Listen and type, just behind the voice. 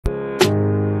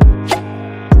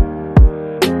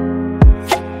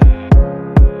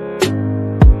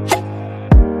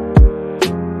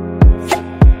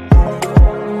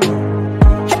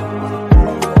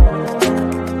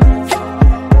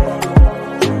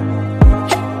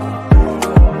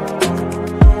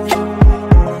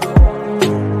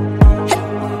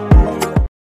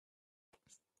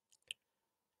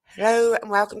and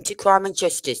welcome to Crime and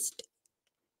Justice.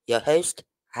 Your host,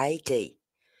 AD.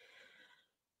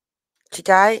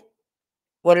 Today,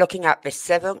 we're looking at the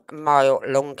 7-mile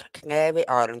long Canary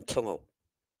Island tunnel.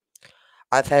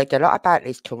 I've heard a lot about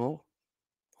this tunnel,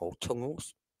 or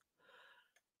tunnels.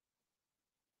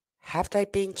 Have they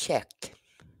been checked?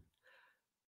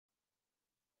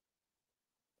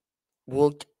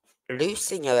 Would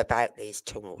Lucy know about these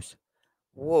tunnels?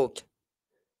 Would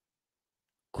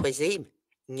Cuisine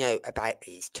know about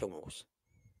these tunnels?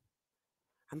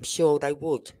 I'm sure they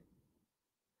would.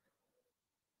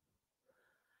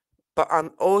 But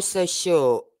I'm also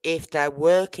sure if they're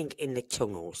working in the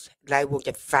tunnels, they would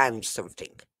have found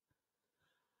something.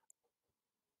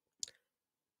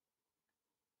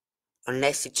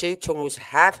 Unless the two tunnels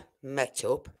have met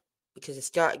up, because they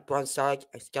started one side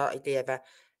and started the other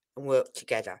and worked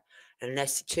together.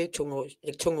 Unless the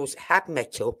tunnels have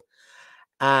met up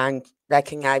and they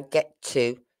can now get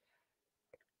to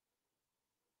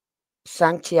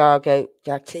Santiago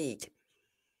de Chile,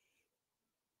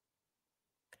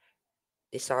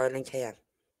 this island here.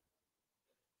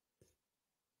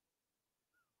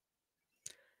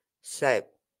 So,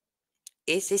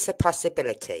 is this a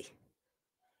possibility?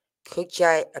 Could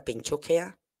Jay have been took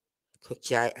here? Could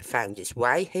Jay have found his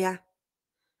way here?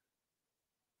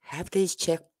 Have these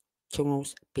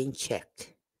tunnels been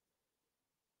checked?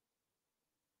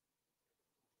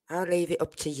 I'll leave it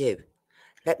up to you.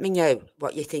 Let me know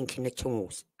what you think in the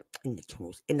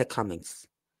comments.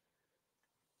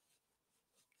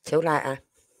 Till later.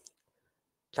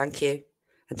 Thank you.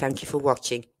 And thank you for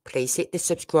watching. Please hit the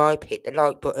subscribe, hit the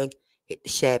like button, hit the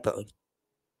share button.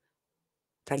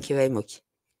 Thank you very much.